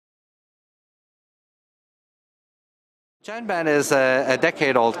Genband is a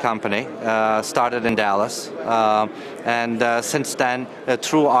decade-old company, started in Dallas, and since then,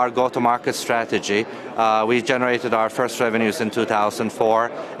 through our go-to-market strategy, we generated our first revenues in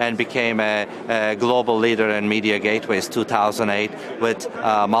 2004 and became a global leader in media gateways 2008 with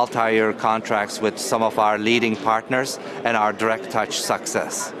multi-year contracts with some of our leading partners and our direct touch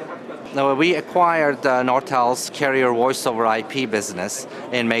success. Now, we acquired Nortel's carrier voice over IP business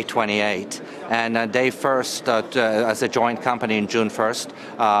in May 28, and day first, as a joint company in June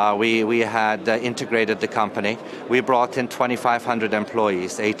 1st, we had integrated the company. We brought in 2,500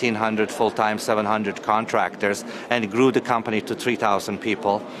 employees, 1,800 full-time, 700 contractors, and grew the company to 3,000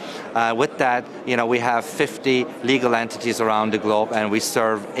 people. With that, we have 50 legal entities around the globe, and we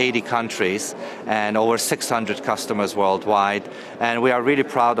serve 80 countries and over 600 customers worldwide. And we are really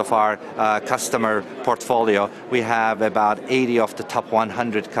proud of our customer portfolio. We have about 80 of the top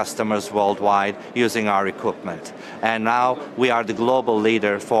 100 customers worldwide using our equipment. And now we are the global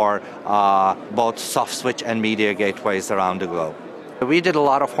leader for both soft switch and media gateways around the globe. We did a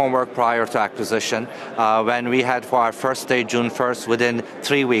lot of homework prior to acquisition. When we had for our first day, June 1st, within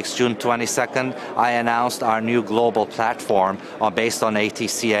 3 weeks, June 22nd, I announced our new global platform based on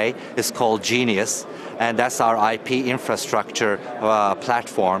ATCA. It's called Genius, and that's our IP infrastructure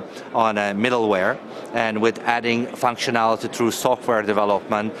platform on a middleware, and with adding functionality through software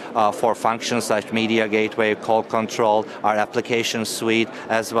development for functions like media gateway, call control, our application suite,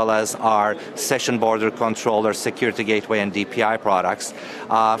 as well as our session border controller, security gateway, and DPI products.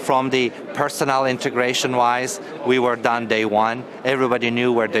 From the personnel integration-wise, we were done day one. Everybody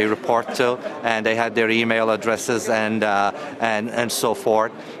knew where they report to, and they had their email addresses and so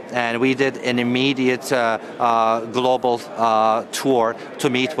forth. And we did an immediate global tour to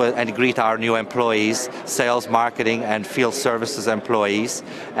meet with and greet our new employees, sales, marketing, and field services employees,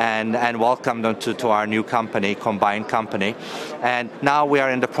 and welcome them to our new company, combined company. And now we are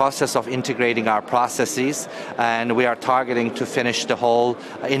in the process of integrating our processes, and we are targeting to finish the whole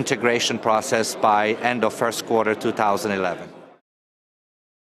integration process by end of first quarter 2011.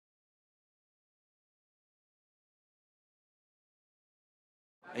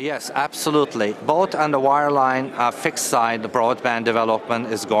 Yes, absolutely. Both on the wireline fixed side, the broadband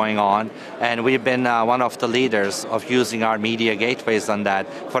development is going on, and we've been one of the leaders of using our media gateways on that.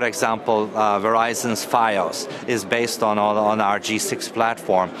 For example, Verizon's Fios is based on our G6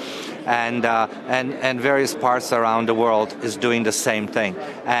 platform. And various parts around the world is doing the same thing.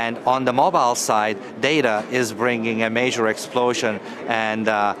 And on the mobile side, data is bringing a major explosion and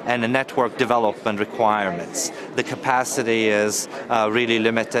the network development requirements. The capacity is really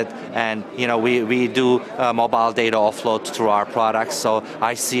limited, and we do mobile data offload through our products. So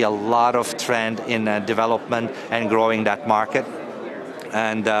I see a lot of trend in development and growing that market.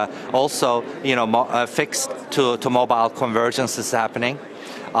 And also, fixed to mobile convergence is happening.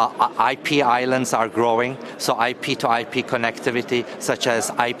 IP islands are growing, so IP to IP connectivity, such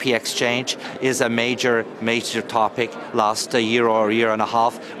as IP exchange, is a major topic. Last year or year and a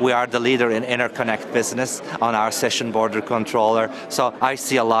half, we are the leader in interconnect business on our session border controller, so I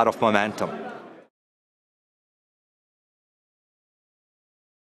see a lot of momentum.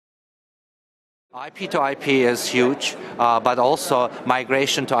 IP to IP is huge, but also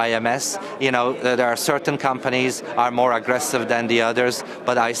migration to IMS. There are certain companies are more aggressive than the others,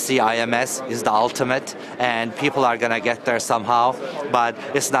 but I see IMS is the ultimate, and people are going to get there somehow, but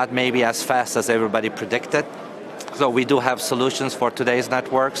it's not maybe as fast as everybody predicted. So we do have solutions for today's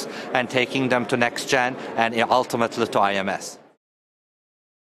networks and taking them to next gen and ultimately to IMS.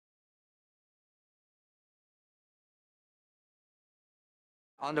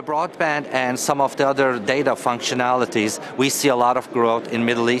 On the broadband and some of the other data functionalities, we see a lot of growth in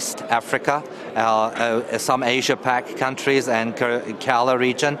Middle East, Africa, some Asia-Pac countries, and CALA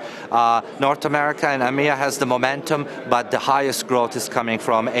region. North America and EMEA has the momentum, but the highest growth is coming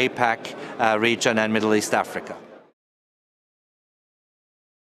from APAC region and Middle East, Africa.